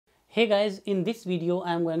Hey guys, in this video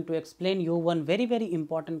I am going to explain you one very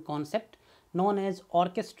important concept known as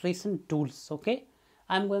orchestration tools. Okay,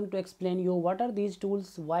 I am going to explain you what are these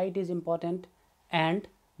tools, why it is important, and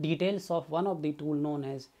details of one of the tool known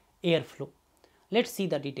as Airflow. Let's see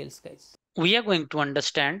the details, guys. We are going to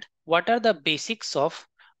understand what are the basics of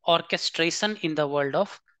orchestration in the world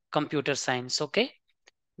of computer science. Okay,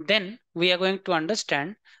 then we are going to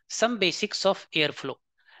understand some basics of Airflow.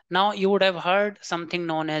 Now you would have heard something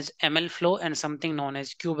known as ML flow and something known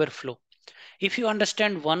as Kuber flow. If you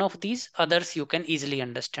understand one of these, others you can easily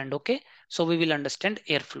understand. Okay, so we will understand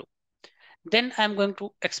Airflow. Then I'm going to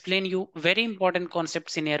explain you very important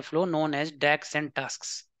concepts in Airflow known as DAGs and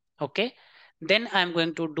tasks. Okay, then I'm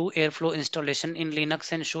going to do Airflow installation in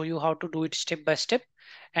Linux and show you how to do it step by step.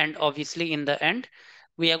 And obviously in the end,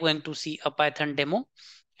 we are going to see a Python demo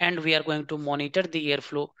and we are going to monitor the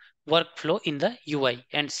Airflow workflow in the UI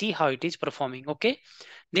and see how it is performing. Okay,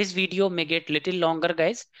 this video may get little longer,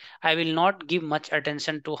 guys. I will not give much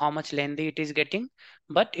attention to how much lengthy it is getting,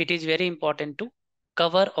 but it is very important to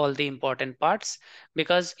cover all the important parts,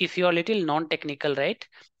 because if you are little non-technical, right,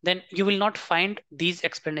 then you will not find these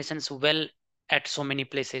explanations well at so many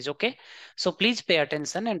places. Okay, so please pay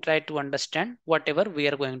attention and try to understand whatever we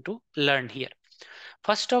are going to learn here.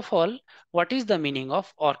 First of all, what is the meaning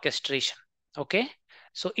of orchestration? Okay,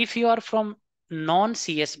 so if you are from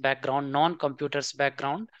non-CS background, non-computers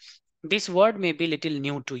background, this word may be little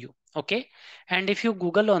new to you. Okay, and if you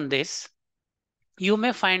Google on this, you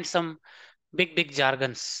may find some big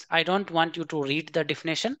jargons. I don't want you to read the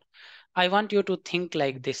definition. I want you to think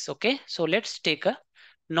like this. Okay, so let's take a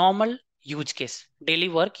normal use case, daily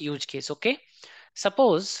work use case. Okay,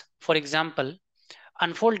 suppose for example,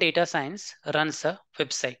 Unfold Data Science runs a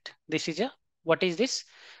website. This is a, what is this?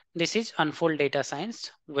 This is Unfold Data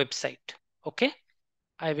Science website. Okay,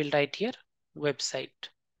 I will write here website.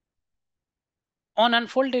 On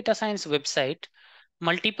Unfold Data Science website,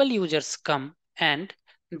 multiple users come and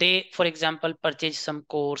they, for example, purchase some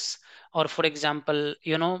course, or for example,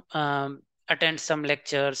 attend some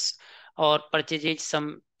lectures, or purchase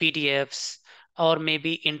some PDFs, or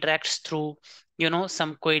maybe interacts through,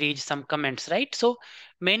 some queries, some comments, right? So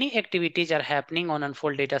many activities are happening on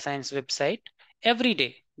Unfold Data Science website every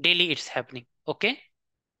day, daily it's happening. Okay,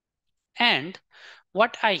 and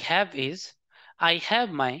what I have is, I have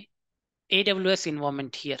my AWS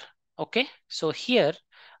environment here. Okay, so here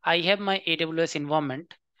I have my AWS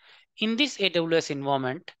environment. In this AWS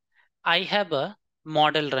environment, I have a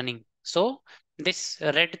model running. So this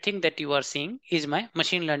red thing that you are seeing is my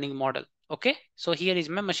machine learning model. Okay, so here is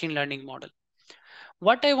my machine learning model.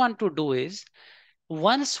 What I want to do is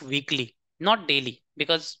once weekly, not daily,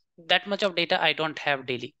 because that much of data I don't have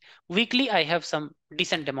daily. Weekly, I have some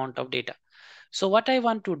decent amount of data. So what I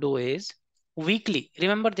want to do is weekly.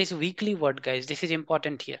 Remember this weekly word, guys. This is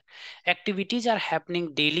important here. Activities are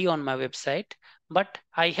happening daily on my website, but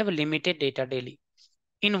I have limited data daily.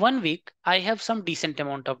 In 1 week, I have some decent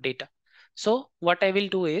amount of data. So what I will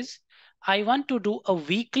do is I want to do a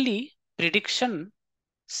weekly prediction,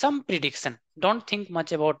 some prediction. Don't think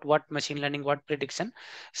much about what machine learning, what prediction,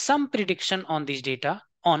 some prediction on this data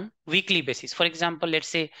on weekly basis. For example, let's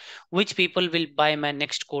say which people will buy my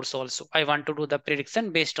next course also. I want to do the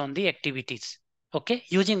prediction based on the activities. Okay,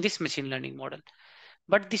 using this machine learning model.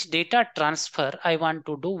 But this data transfer I want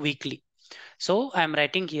to do weekly. So I'm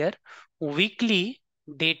writing here weekly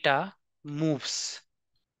data moves.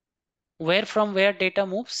 Where from where data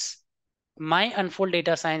moves? My Unfold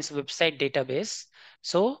Data Science website database.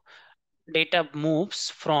 So data moves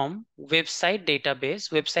from website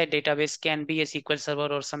database. Website database can be a SQL Server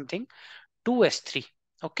or something to S3.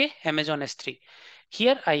 Okay, Amazon S3.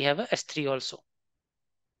 Here I have a S3 also.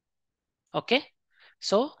 Okay,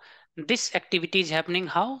 so this activity is happening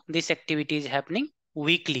how? This activity is happening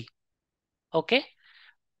weekly. Okay,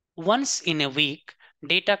 once in a week,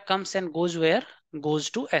 data comes and goes where? Goes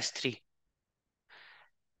to S3.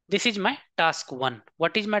 This is my task one.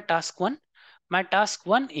 What is my task one? My task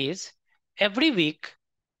one is every week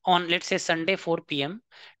on, let's say, Sunday 4 p.m.,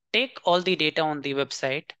 take all the data on the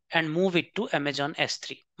website and move it to Amazon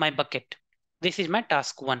S3, my bucket. This is my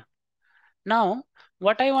task one. Now,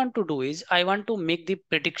 what I want to do is I want to make the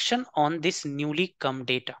prediction on this newly come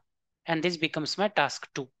data. And this becomes my task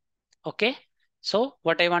two. Okay. So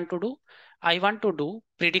what I want to do? I want to do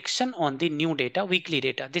prediction on the new data, weekly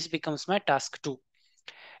data. This becomes my task two.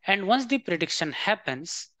 And once the prediction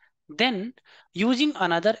happens, then using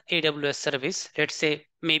another AWS service, let's say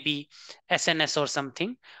maybe SNS or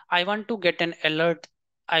something, I want to get an alert.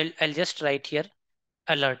 I'll just write here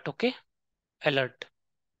alert. Okay, alert.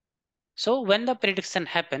 So when the prediction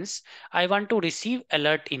happens, I want to receive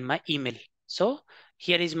alert in my email. So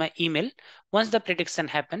here is my email. Once the prediction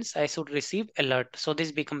happens, I should receive alert. So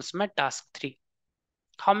this becomes my task 3.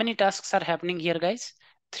 How many tasks are happening here, guys?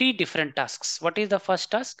 3 different tasks. What is the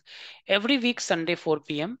first task? Every week, Sunday 4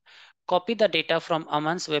 p.m., copy the data from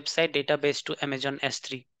Aman's website database to Amazon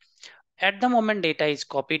S3. At the moment data is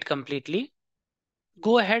copied completely,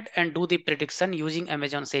 go ahead and do the prediction using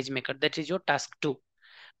Amazon SageMaker. That is your task 2.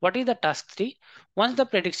 What is the task 3? Once the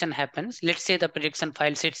prediction happens, let's say the prediction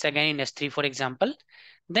file sits again in S3, for example,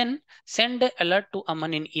 then send an alert to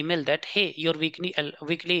Aman in email that, hey, your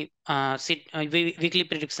weekly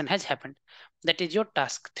prediction has happened. That is your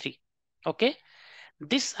task 3. Okay.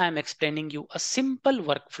 This I am explaining you a simple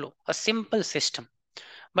workflow, a simple system.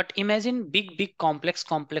 But imagine big, complex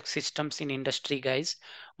systems in industry, guys,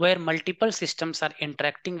 where multiple systems are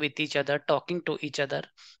interacting with each other, talking to each other,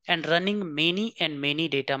 and running many and many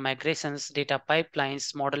data migrations, data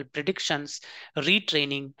pipelines, model predictions,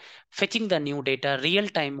 retraining, fetching the new data,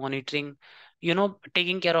 real-time monitoring,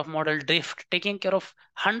 taking care of model drift, taking care of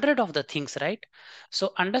hundred of the things, right?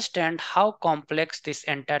 So understand how complex this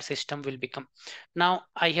entire system will become. Now,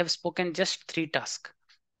 I have spoken just 3 tasks.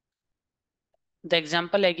 The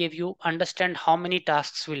example I gave you, understand how many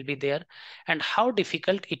tasks will be there and how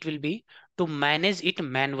difficult it will be to manage it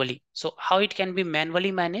manually. So how it can be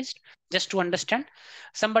manually managed, just to understand,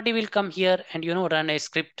 somebody will come here and run a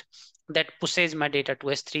script that pushes my data to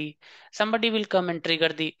S3. Somebody will come and trigger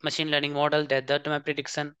the machine learning model that does my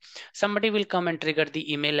prediction. Somebody will come and trigger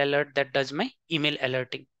the email alert that does my email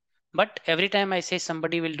alerting. But every time I say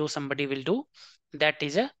somebody will do, that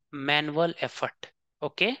is a manual effort.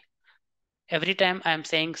 Okay. Every time I'm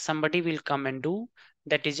saying somebody will come and do,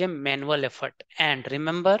 that is a manual effort. And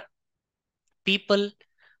remember, people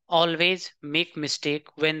always make mistake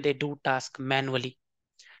when they do task manually.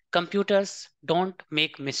 Computers don't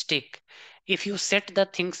make mistake. If you set the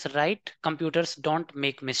things right, computers don't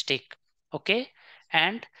make mistake. Okay.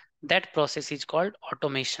 And that process is called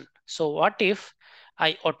automation. So what if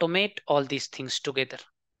I automate all these things together?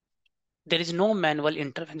 There is no manual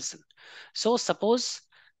intervention. So suppose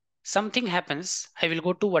something happens, I will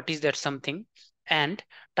go to what is that something, and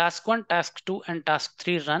task 1, task 2, and task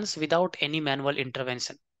 3 runs without any manual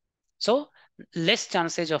intervention. So less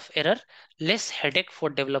chances of error, less headache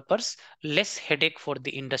for developers, less headache for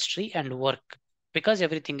the industry and work, because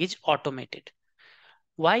everything is automated.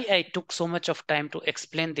 Why I took so much of time to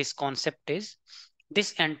explain this concept is,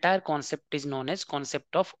 this entire concept is known as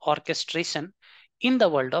concept of orchestration in the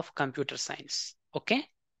world of computer science. Okay.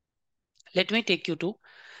 Let me take you to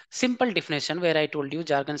simple definition where I told you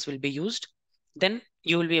jargons will be used. Then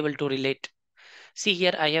you will be able to relate. See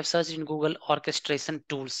here, I have searched in Google orchestration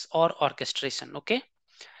tools or orchestration. Okay.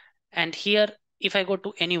 And here, if I go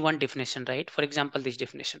to any one definition, right? For example, this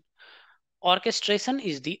definition. Orchestration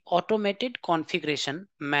is the automated configuration,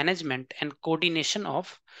 management, and coordination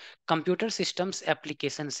of computer systems,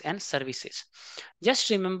 applications, and services. Just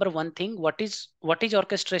remember one thing. What is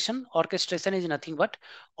orchestration? Orchestration is nothing but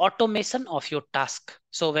automation of your task.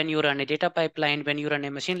 So when you run a data pipeline, when you run a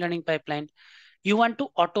machine learning pipeline, you want to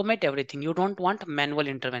automate everything. You don't want manual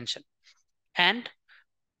intervention. And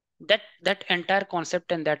that entire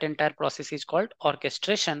concept and that entire process is called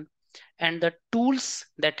orchestration, and the tools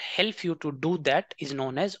that help you to do that is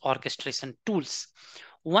known as orchestration tools.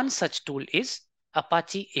 One such tool is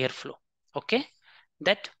Apache Airflow. Okay,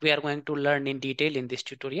 that we are going to learn in detail in this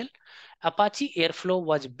tutorial. Apache Airflow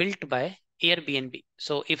was built by Airbnb.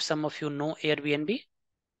 So if some of you know Airbnb,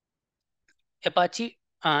 Apache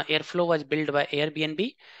Airflow was built by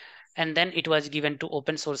Airbnb, and then it was given to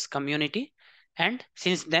open source community, and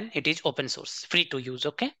since then it is open source, free to use.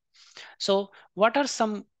 Okay, so what are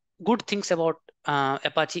some good things about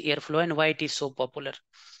Apache Airflow and why it is so popular?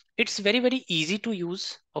 It's very easy to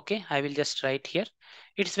use. Okay, I will just write here.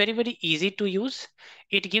 It's very easy to use.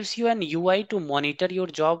 It gives you an UI to monitor your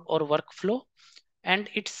job or workflow, and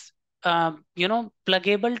it's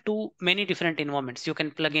pluggable to many different environments. You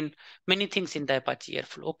can plug in many things in the Apache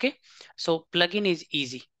Airflow. Okay, so plugin is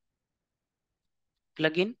easy.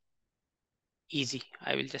 Plugin easy.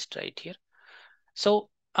 I will just write here. So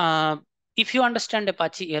if you understand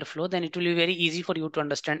Apache Airflow, then it will be very easy for you to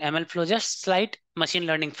understand MLflow. Just slight machine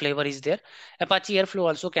learning flavor is there. Apache Airflow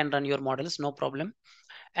also can run your models, no problem.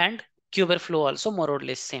 And Kubeflow also more or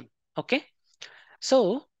less same. Okay.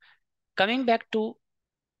 So coming back to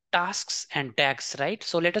tasks and tags, right?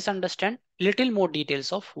 So let us understand little more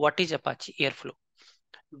details of what is Apache Airflow.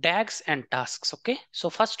 DAGs and tasks. Okay. So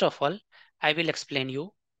first of all, I will explain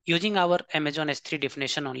you using our Amazon S3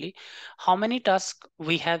 definition only. How many tasks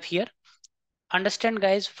we have here? understand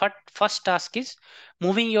guys, first task is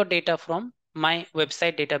moving your data from my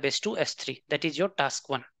website database to S3. That is your task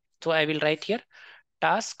 1. So I will write here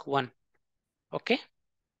task 1. Okay,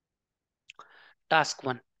 task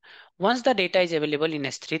 1. Once the data is available in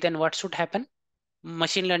S3, then what should happen?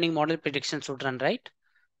 Machine learning model prediction should run, right?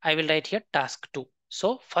 I will write here task 2.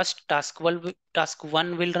 So first task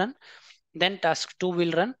 1 will run, then task 2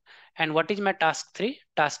 will run. And what is my task 3?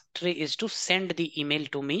 Task 3 is to send the email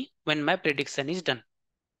to me when my prediction is done.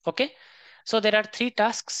 Okay. So there are 3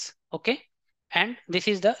 tasks. Okay. And this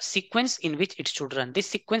is the sequence in which it should run. This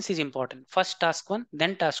sequence is important. First task 1,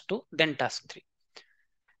 then task 2, then task 3.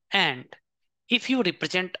 And if you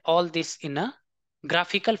represent all this in a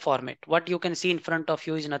graphical format, what you can see in front of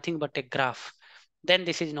you is nothing but a graph. Then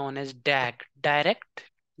this is known as DAG,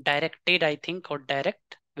 directed, I think, or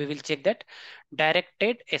direct. We will check that.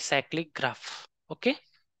 Directed acyclic graph. Okay.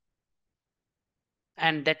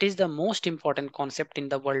 And that is the most important concept in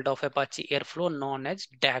the world of Apache Airflow, known as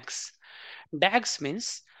DAGs. DAGs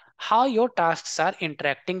means how your tasks are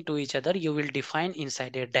interacting to each other. You will define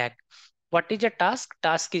inside a DAG. What is a task?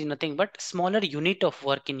 Task is nothing but smaller unit of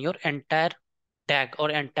work in your entire DAG or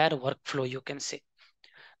entire workflow, you can say.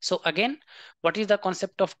 So again, what is the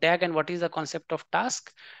concept of DAG and what is the concept of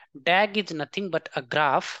task? DAG is nothing but a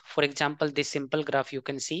graph. For example, this simple graph you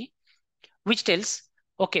can see, which tells,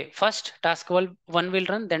 okay, first task 1 will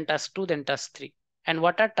run, then task 2, then task 3. And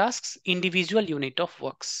what are tasks? Individual unit of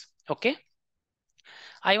works. Okay.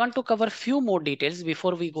 I want to cover few more details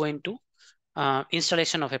before we go into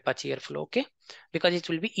installation of Apache Airflow. Okay, because it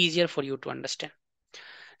will be easier for you to understand.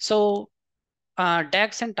 So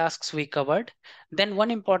DAGs and tasks we covered. Then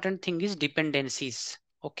one important thing is dependencies.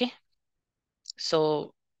 Okay,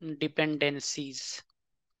 so dependencies.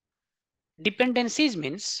 Dependencies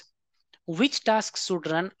means which tasks should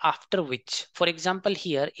run after which. For example,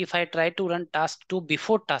 here, if I try to run task 2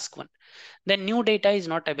 before task 1, then new data is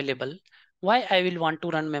not available. Why I will want to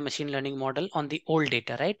run my machine learning model on the old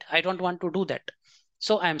data, right? I don't want to do that.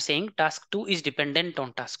 So I'm saying task 2 is dependent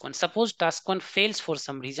on task 1. Suppose task 1 fails for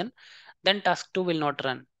some reason, then task 2 will not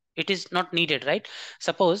run. It is not needed, right?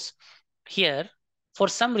 Suppose here, for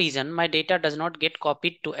some reason, my data does not get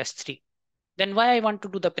copied to S3. Then why I want to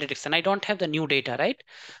do the prediction? I don't have the new data, right?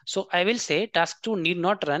 So I will say task 2 need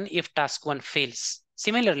not run if task 1 fails.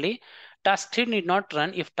 Similarly, task 3 need not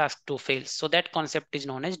run if task 2 fails. So that concept is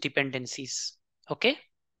known as dependencies. Okay.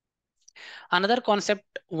 Another concept,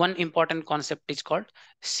 one important concept is called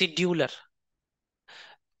scheduler.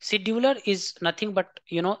 Scheduler is nothing but,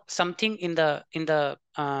 something in the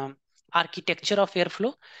architecture of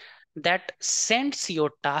Airflow that sends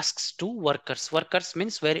your tasks to workers. Workers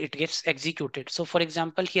means where it gets executed. So for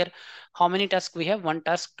example, here, how many tasks we have? 1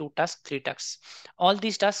 task, 2 tasks, 3 tasks. All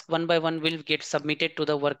these tasks one by one will get submitted to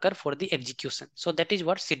the worker for the execution. So that is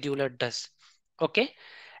what scheduler does. Okay.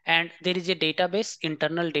 And there is a database,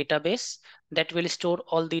 internal database, that will store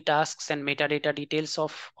all the tasks and metadata details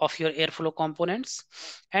of your Airflow components.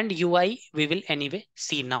 And UI we will anyway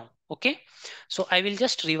see now. Okay. So I will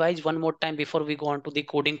just revise one more time before we go on to the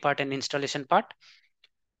coding part and installation part.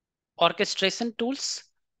 Orchestration tools,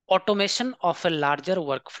 automation of a larger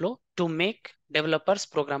workflow to make developers,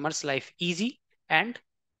 programmers' life easy and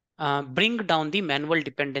bring down the manual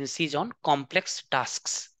dependencies on complex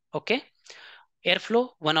tasks. Okay. Airflow,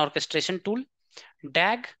 one orchestration tool.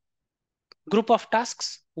 DAG, group of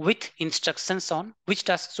tasks with instructions on which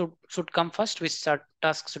tasks should come first, which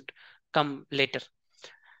tasks should come later.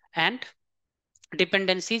 And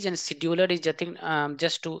dependencies and scheduler is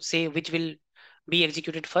just to say which will be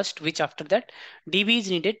executed first, which after that. DB is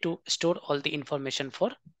needed to store all the information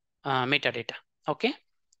for metadata. Okay.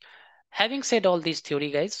 Having said all these theory,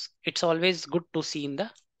 guys, it's always good to see in the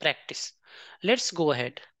practice. Let's go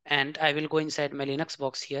ahead and I will go inside my Linux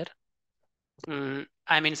box here.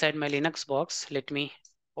 I'm inside my Linux box. Let me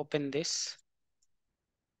open this.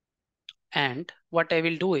 And what I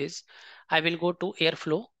will do is I will go to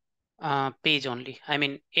Airflow page only. I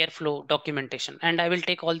mean Airflow documentation, and I will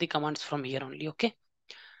take all the commands from here only. Okay.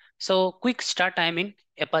 So quick start, I'm in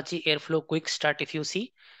Apache Airflow quick start if you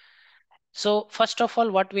see. So first of all,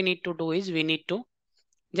 what we need to do is we need to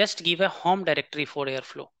just give a home directory for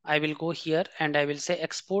Airflow. I will go here and I will say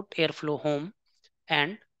export Airflow home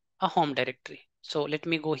and a home directory. So let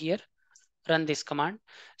me go here, run this command.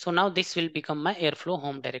 So now this will become my Airflow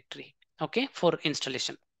home directory. Okay, for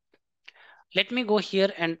installation. Let me go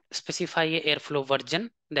here and specify a Airflow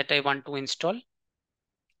version that I want to install,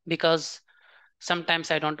 because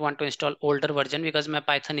sometimes I don't want to install older version because my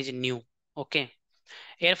Python is new. Okay.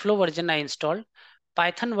 Airflow version I installed.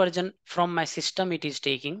 Python version from my system it is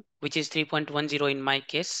taking, which is 3.10 in my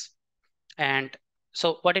case. And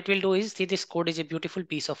so what it will do is, see, this code is a beautiful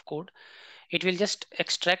piece of code. It will just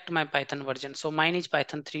extract my Python version. So mine is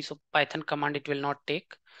Python 3. So Python command it will not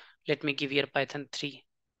take. Let me give here Python 3.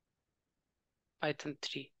 Python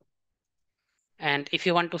 3. And if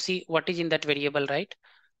you want to see what is in that variable, right?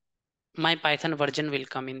 My Python version will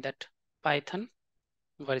come in that Python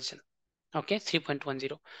version. Okay,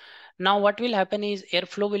 3.10. Now what will happen is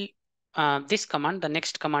Airflow will, this command, the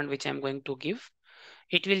next command which I'm going to give,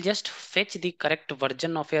 it will just fetch the correct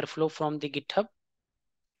version of Airflow from the GitHub,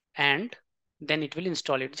 and then it will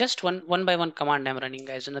install it. Just one by one command I'm running,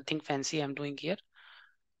 guys. So nothing fancy I'm doing here.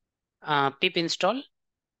 Pip install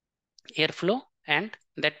Airflow and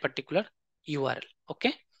that particular URL.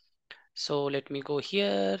 Okay. So let me go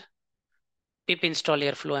here. Pip install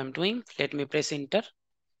Airflow I'm doing. Let me press enter.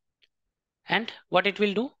 And what it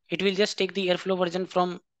will do, it will just take the Airflow version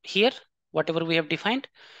from here, whatever we have defined,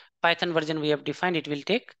 Python version we have defined, it will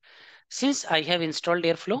take. Since I have installed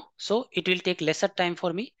Airflow, so it will take lesser time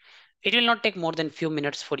for me. It will not take more than few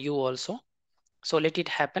minutes for you also. So let it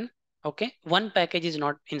happen. Okay, one package is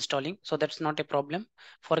not installing, so that's not a problem.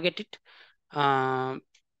 Forget it.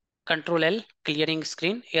 Control L, clearing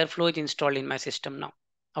screen. Airflow is installed in my system now.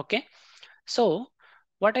 Okay, so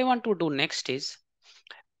what I want to do next is,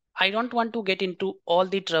 I don't want to get into all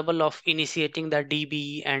the trouble of initiating the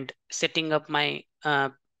DB and setting up my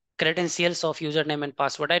credentials of username and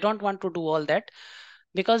password. I don't want to do all that,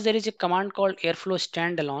 because there is a command called Airflow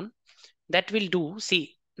standalone that will do.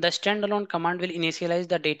 See, the standalone command will initialize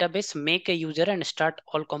the database, make a user, and start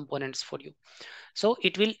all components for you. So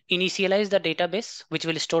it will initialize the database, which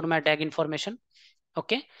will store my tag information.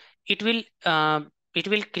 Okay, it will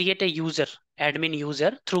create a user, admin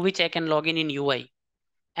user, through which I can log in UI,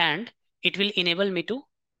 and it will enable me to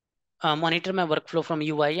monitor my workflow from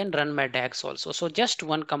UI and run my DAGs also. So just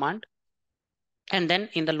one command, and then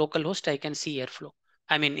in the local host I can see Airflow.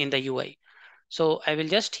 I mean in the UI. So I will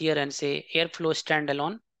just here and say Airflow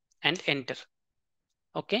standalone and enter.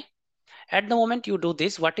 Okay. At the moment you do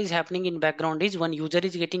this, what is happening in background is one user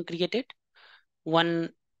is getting created,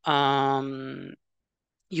 one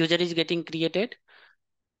user is getting created,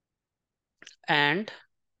 and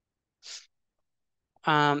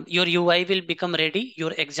your UI will become ready.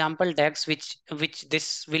 Your example tags which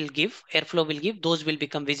this will give, Airflow will give, those will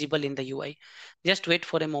become visible in the UI. Just wait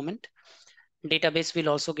for a moment. Database will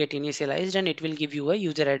also get initialized, and it will give you a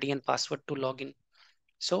user ID and password to log in.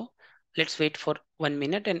 So let's wait for 1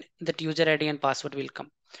 minute, and that user ID and password will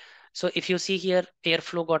come. So if you see here,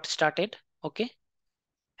 Airflow got started. Okay,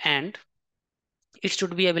 and it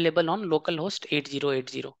should be available on localhost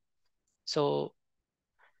 8080. So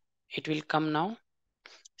it will come now.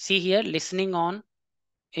 See here, listening on.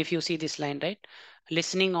 If you see this line, right,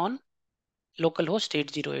 listening on localhost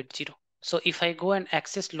 8080. So if I go and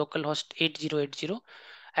access localhost 8080,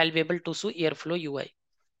 I'll be able to see Airflow UI.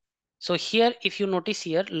 So here, if you notice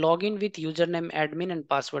here, login with username, admin, and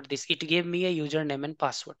password. This, it gave me a username and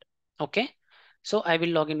password. Okay, so I will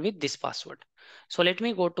log in with this password. So let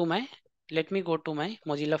me go to my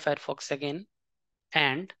Mozilla Firefox again,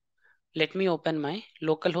 and let me open my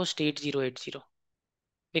localhost 8080,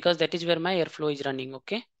 because that is where my Airflow is running.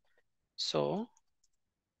 Okay, so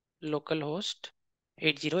localhost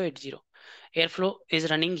 8080, Airflow is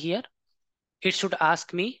running here. It should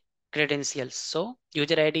ask me credentials. So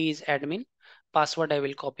user ID is admin, password I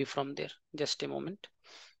will copy from there. Just a moment.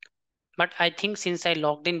 But I think since I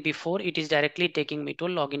logged in before, it is directly taking me to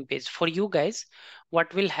login page. For you guys,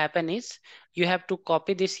 what will happen is you have to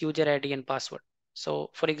copy this user ID and password.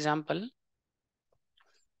 So for example,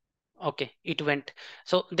 okay, it went.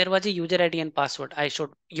 So there was a user ID and password.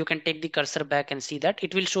 You can take the cursor back and see that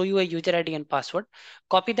it will show you a user ID and password.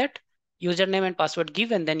 Copy that username and password,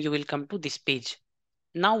 give, and then you will come to this page.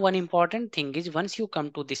 Now, one important thing is, once you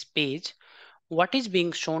come to this page, what is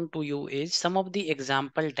being shown to you is some of the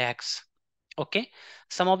example DAGs. Okay,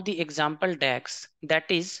 some of the example DAGs that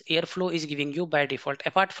is Airflow is giving you by default.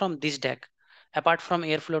 Apart from this DAG, apart from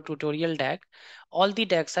Airflow tutorial DAG, all the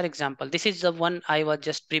DAGs are example. This is the one I was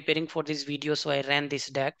just preparing for this video, so I ran this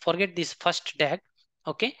DAG. Forget this first DAG.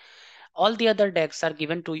 Okay, all the other DAGs are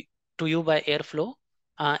given to you by Airflow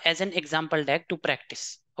as an example DAG to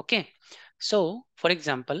practice. Okay, so for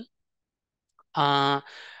example,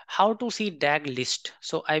 how to see DAG list.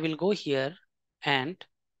 So I will go here, and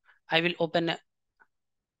I will open,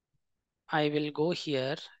 I will go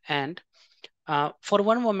here, and for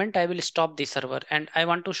one moment, I will stop the server, and I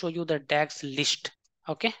want to show you the DAGs list.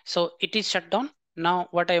 Okay, so it is shut down. Now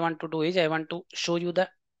what I want to do is I want to show you the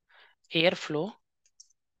Airflow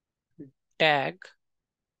DAG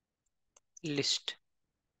list.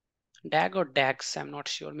 DAG or DAGs, I'm not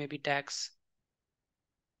sure, maybe DAGs.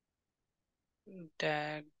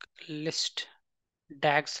 DAG list,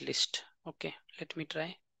 DAGs list. Okay, let me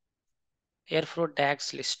try. Airflow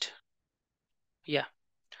DAGs list. Yeah.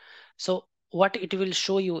 So what it will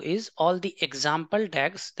show you is all the example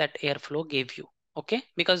tags that Airflow gave you. Okay,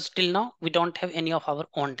 because till now we don't have any of our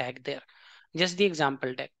own tag there, just the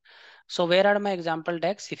example tag. So where are my example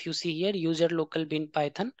tags? If you see here, user local bin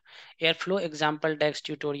Python, Airflow example tags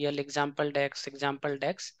tutorial, example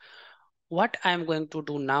tags. What I'm going to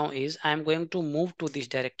do now is I'm going to move to this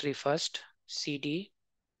directory first, cd,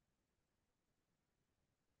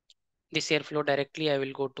 this Airflow directly. I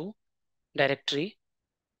will go to directory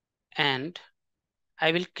and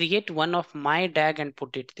I will create one of my tag and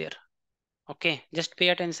put it there. Okay, just pay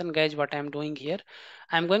attention guys what I'm doing here.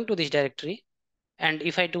 I'm going to this directory and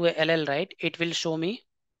if I do a ll write, it will show me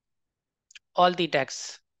all the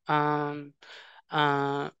tags. Um,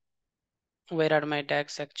 uh, where are my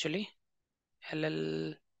tags actually?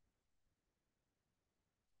 ll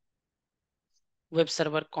web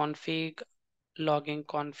server config, login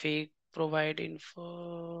config, provide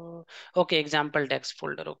info. Okay, example tags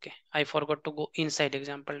folder. Okay, I forgot to go inside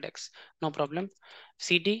example tags. No problem.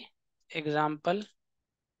 cd example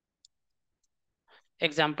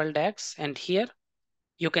tags and here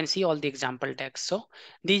you can see all the example tags. So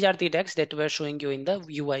these are the tags that we're showing you in the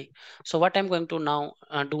UI. So what I'm going to now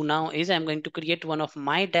do now is I'm going to create one of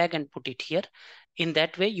my tag and put it here. In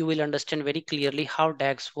that way, you will understand very clearly how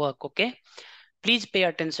tags work. Okay, please pay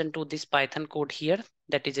attention to this Python code here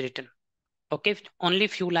that is written. Okay, only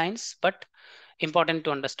few lines, but important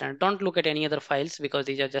to understand. Don't look at any other files because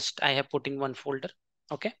these are just I have put in one folder.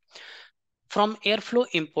 Okay. From Airflow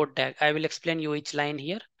import tag, I will explain you each line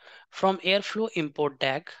here. From Airflow import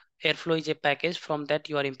tag, Airflow is a package, from that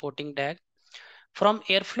you are importing tag. From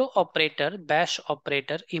Airflow operator, bash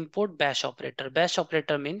operator, import bash operator. Bash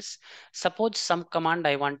operator means suppose some command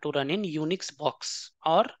I want to run in Unix box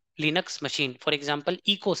or Linux machine, for example,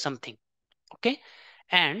 echo something. Okay,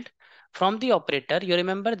 and from the operator, you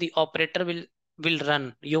remember the operator will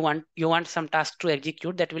run. You want some task to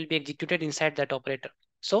execute that will be executed inside that operator.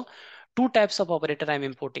 So two types of operator I'm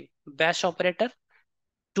importing: bash operator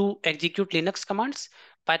to execute Linux commands,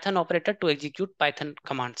 Python operator to execute Python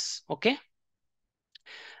commands. Okay,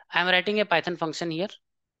 I'm writing a Python function here,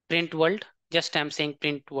 print world. Just I'm saying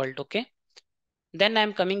print world. Okay, then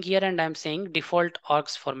I'm coming here and I'm saying default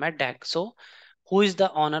args format DAG. So who is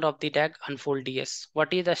the owner of the DAG? Unfold DS.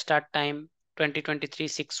 What is the start time? 2023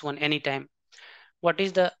 6/1 anytime. What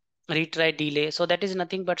is the retry delay? So that is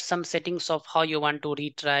nothing but some settings of how you want to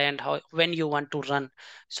retry and how when you want to run.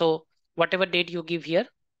 So whatever date you give here,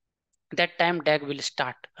 that time DAG will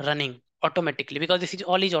start running automatically because this is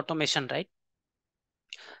all is automation, right?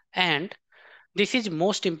 And this is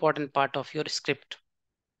most important part of your script.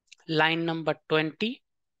 Line number 20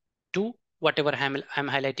 to whatever I'm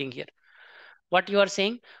highlighting here. What you are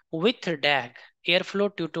saying with DAG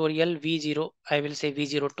Airflow tutorial V0, I will say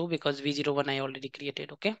V02 because V01 I already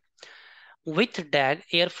created. Okay, with DAG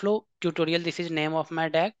Airflow tutorial, this is name of my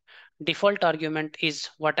DAG. Default argument is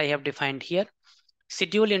what I have defined here.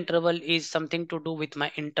 Schedule interval is something to do with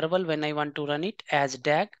my interval when I want to run it as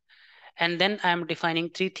DAG. And then I am defining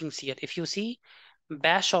three things here. If you see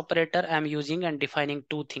bash operator, I am using and defining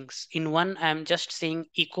two things. In one, I am just saying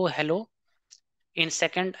echo hello. In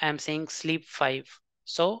second, I'm saying sleep 5.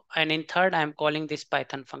 So, and in third, I'm calling this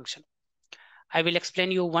Python function. I will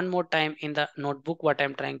explain you one more time in the notebook what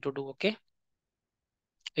I'm trying to do, okay?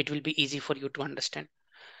 It will be easy for you to understand.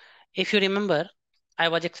 If you remember, I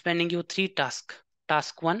was explaining you three tasks.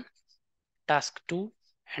 Task 1, task 2,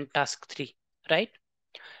 and task 3, right?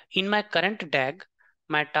 In my current DAG,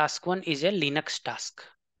 my task 1 is a Linux task.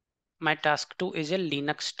 My task 2 is a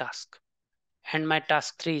Linux task. And my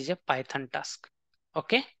task 3 is a Python task,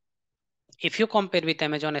 okay? If you compare with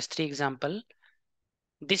Amazon S3 example,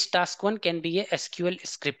 this task 1 can be a SQL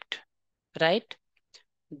script, right?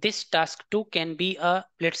 This task 2 can be a,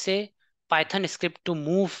 let's say, Python script to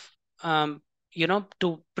move,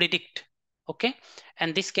 to predict, okay?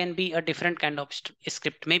 And this can be a different kind of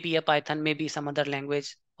script, maybe a Python, maybe some other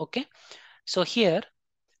language, okay? So here,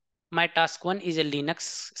 my task 1 is a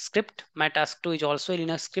Linux script. My task 2 is also a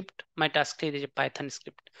Linux script. My task 3 is a Python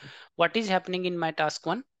script. What is happening in my task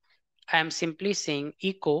 1? I am simply saying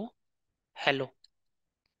echo hello.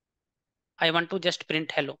 I want to just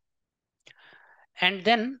print hello. And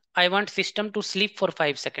then I want system to sleep for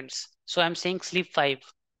 5 seconds. So I'm saying sleep 5.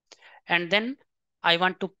 And then I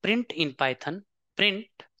want to print in Python, print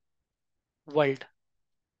world.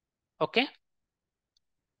 Okay.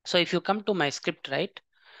 So if you come to my script, right,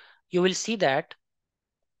 you will see that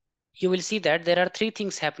you will see that there are three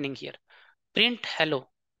things happening here. Print hello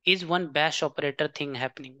is one bash operator thing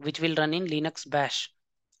happening, which will run in Linux bash.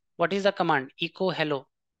 What is the command? Echo hello.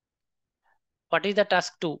 What is the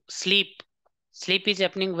task 2? Sleep. Sleep is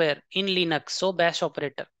happening where? In Linux, so bash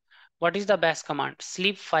operator. What is the bash command?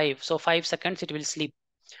 Sleep 5. So 5 seconds it will sleep.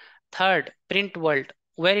 Third, print world.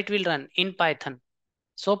 Where it will run? In Python.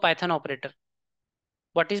 So Python operator.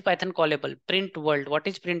 What is Python callable? Print world. What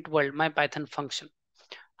is print world? My Python function.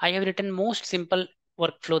 I have written most simple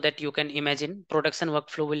workflow that you can imagine. Production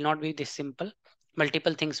workflow will not be this simple.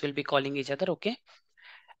 Multiple things will be calling each other. Okay.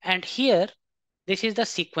 And here, this is the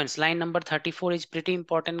sequence. Line number 34 is pretty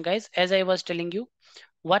important, guys. As I was telling you,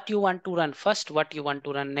 what you want to run first, what you want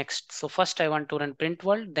to run next. So first I want to run print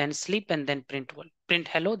world, then sleep, and then print world. Print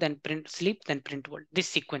hello, then print sleep, then print world. This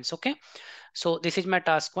sequence, okay? So this is my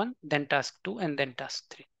task 1, then task 2, and then task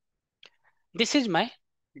 3. This is my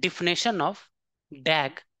definition of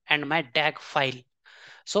DAG and my DAG file.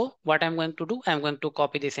 So what I'm going to do, I'm going to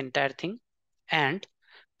copy this entire thing and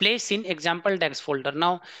place in example DAGs folder.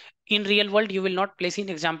 Now, in real world, you will not place in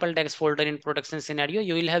example DAGs folder in production scenario.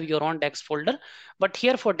 You will have your own DAGs folder. But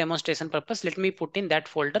here for demonstration purpose, let me put in that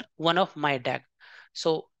folder one of my DAG.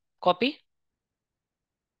 So copy,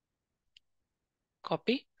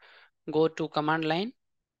 go to command line,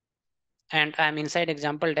 and I'm inside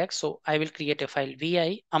example DAG. So I will create a file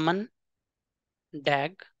vi aman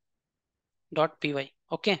dag.py.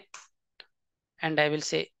 Okay. And I will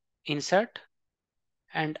say insert,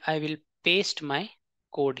 and I will paste my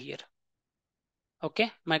code here.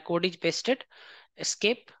 Okay, my code is pasted.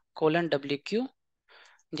 Escape :wq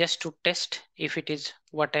just to test if it is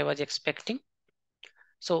what I was expecting.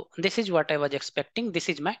 So this is what I was expecting. This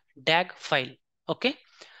is my DAG file. Okay.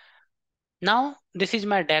 Now this is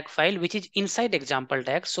my DAG file, which is inside example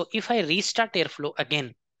DAG. So if I restart Airflow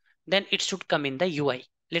again, then it should come in the UI.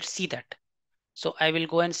 Let's see that. So I will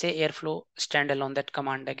go and say Airflow standalone, that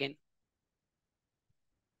command again.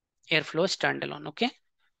 Airflow standalone. Okay.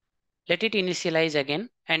 Let it initialize again,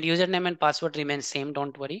 and username and password remain same.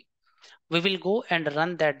 Don't worry. We will go and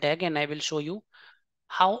run that DAG, and I will show you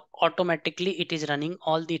how automatically it is running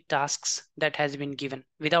all the tasks that has been given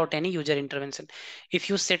without any user intervention. If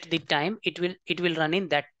you set the time, it will run in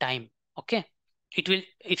that time. Okay. It will,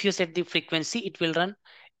 if you set the frequency, it will run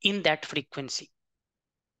in that frequency.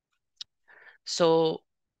 So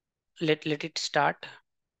let it start.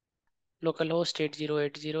 Localhost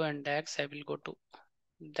 8080 and DAGs. I will go to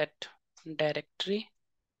that directory.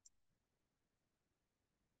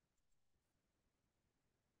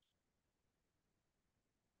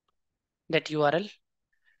 That URL.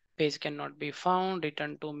 Page cannot be found.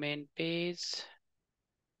 Return to main page.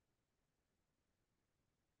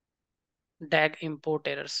 DAG import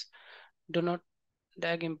errors. Do not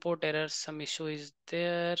DAG import errors. Some issue is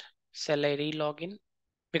there. Shall I re-log in?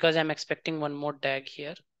 Because I'm expecting one more DAG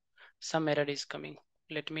here. Some error is coming.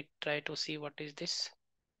 Let me try to see what is this.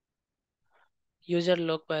 User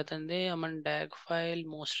log Python de Aman DAG file.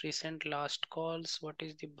 Most recent last calls. What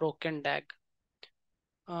is the broken DAG?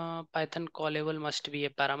 Python callable must be a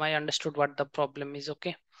param. I understood what the problem is.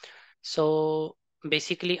 Okay. So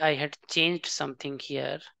basically I had changed something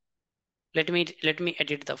here. Let me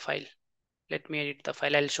edit the file.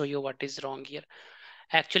 I'll show you what is wrong here.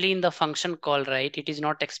 Actually, in the function call, right, it is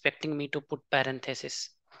not expecting me to put parenthesis.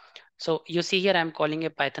 So you see here, I'm calling a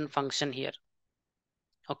Python function here.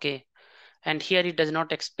 Okay. And here it does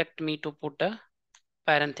not expect me to put a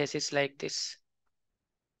parenthesis like this.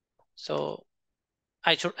 So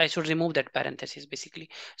I should remove that parenthesis basically.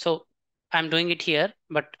 So I'm doing it here,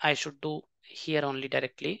 but I should do here only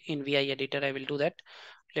directly in VI editor. I will do that.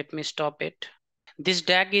 Let me stop it. This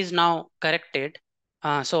DAG is now corrected.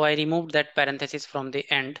 So I removed that parenthesis from the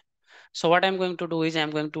end. So what I'm going to do is I'm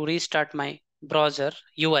going to restart my browser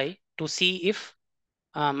UI to see if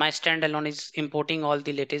my standalone is importing all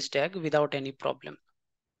the latest DAG without any problem.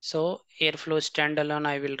 So Airflow standalone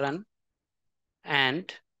I will run,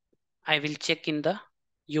 and I will check in the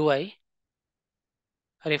UI,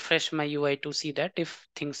 refresh my UI to see that if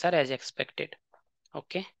things are as expected.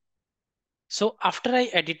 Okay. So after I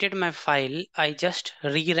edited my file, I just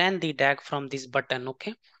reran the DAG from this button.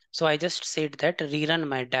 Okay. So I just said that rerun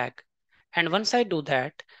my DAG. And once I do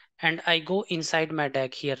that and I go inside my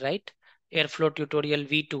DAG here, right? Airflow tutorial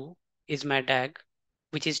V2 is my DAG,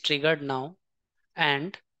 which is triggered now.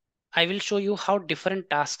 And I will show you how different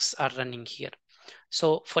tasks are running here.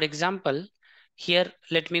 So for example, here,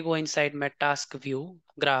 let me go inside my task view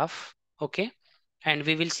graph. Okay. And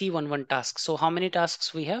we will see one task. So how many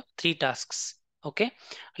tasks we have? 3 tasks. Okay.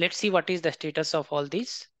 Let's see what is the status of all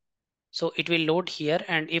these. So it will load here,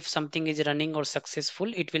 and if something is running or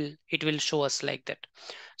successful, it will show us like that.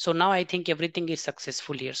 So now I think everything is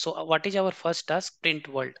successful here. So what is our first task? Print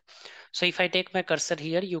world. So if I take my cursor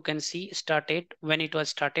here, you can see started, when it was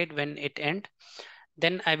started, when it end.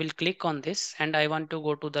 Then I will click on this, and I want to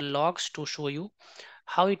go to the logs to show you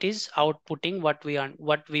how it is outputting what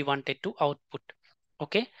we wanted to output.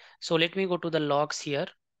 Okay, so let me go to the logs here,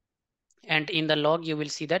 and in the log you will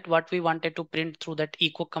see that what we wanted to print through that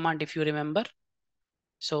echo command, if you remember.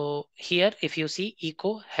 So here if you see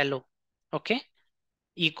echo hello, okay,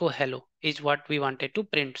 echo hello is what we wanted to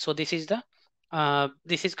print. So this is the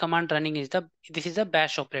this is command running is the this is the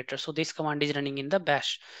bash operator. So this command is running in the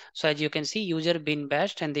bash. So as you can see, user bin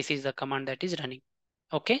bashed, and this is the command that is running.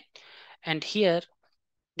 Okay, and here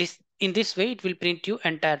this, in this way it will print you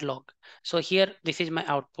entire log. So here this is my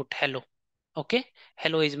output hello. Okay,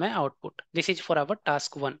 hello is my output. This is for our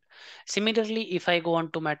task 1. Similarly, if I go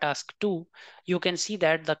on to my task 2, you can see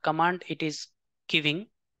that the command it is giving,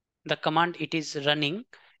 the command it is running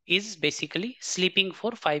is basically sleeping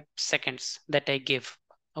for 5 seconds that I give.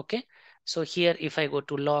 Okay, so here if I go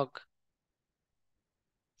to log,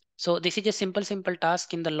 so this is a simple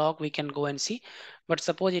task in the log, we can go and see. But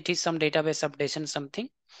suppose it is some database updation something.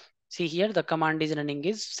 See here the command is running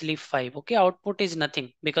is sleep 5. Okay, output is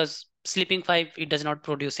nothing because sleeping 5 it does not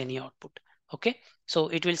produce any output. Okay, so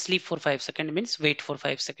it will sleep for 5 seconds means wait for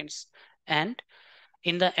 5 seconds. And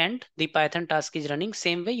in the end the Python task is running.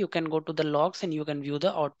 Same way you can go to the logs and you can view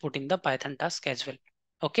the output in the Python task as well.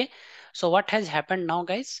 Okay, so what has happened now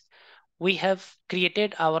guys, we have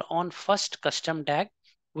created our own first custom tag.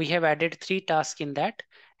 We have added 3 tasks in that,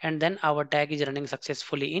 and then our tag is running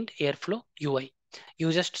successfully in Airflow UI.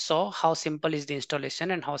 You just saw how simple is the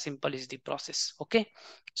installation and how simple is the process. Okay,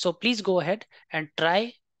 so please go ahead and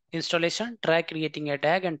try installation, try creating a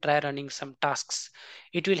tag, and try running some tasks.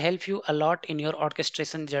 It will help you a lot in your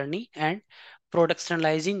orchestration journey and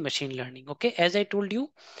productionalizing machine learning. Okay, as I told you,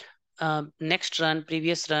 next run,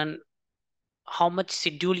 previous run, how much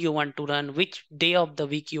schedule you want to run, which day of the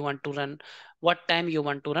week you want to run, what time you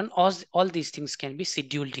want to run, all these things can be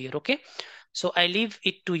scheduled here. Okay, so I leave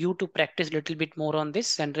it to you to practice a little bit more on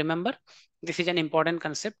this, and remember this is an important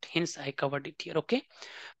concept, hence I covered it here. Okay,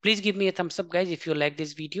 please give me a thumbs up guys if you like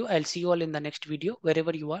this video. I'll see you all in the next video.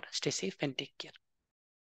 Wherever you are, stay safe and take care.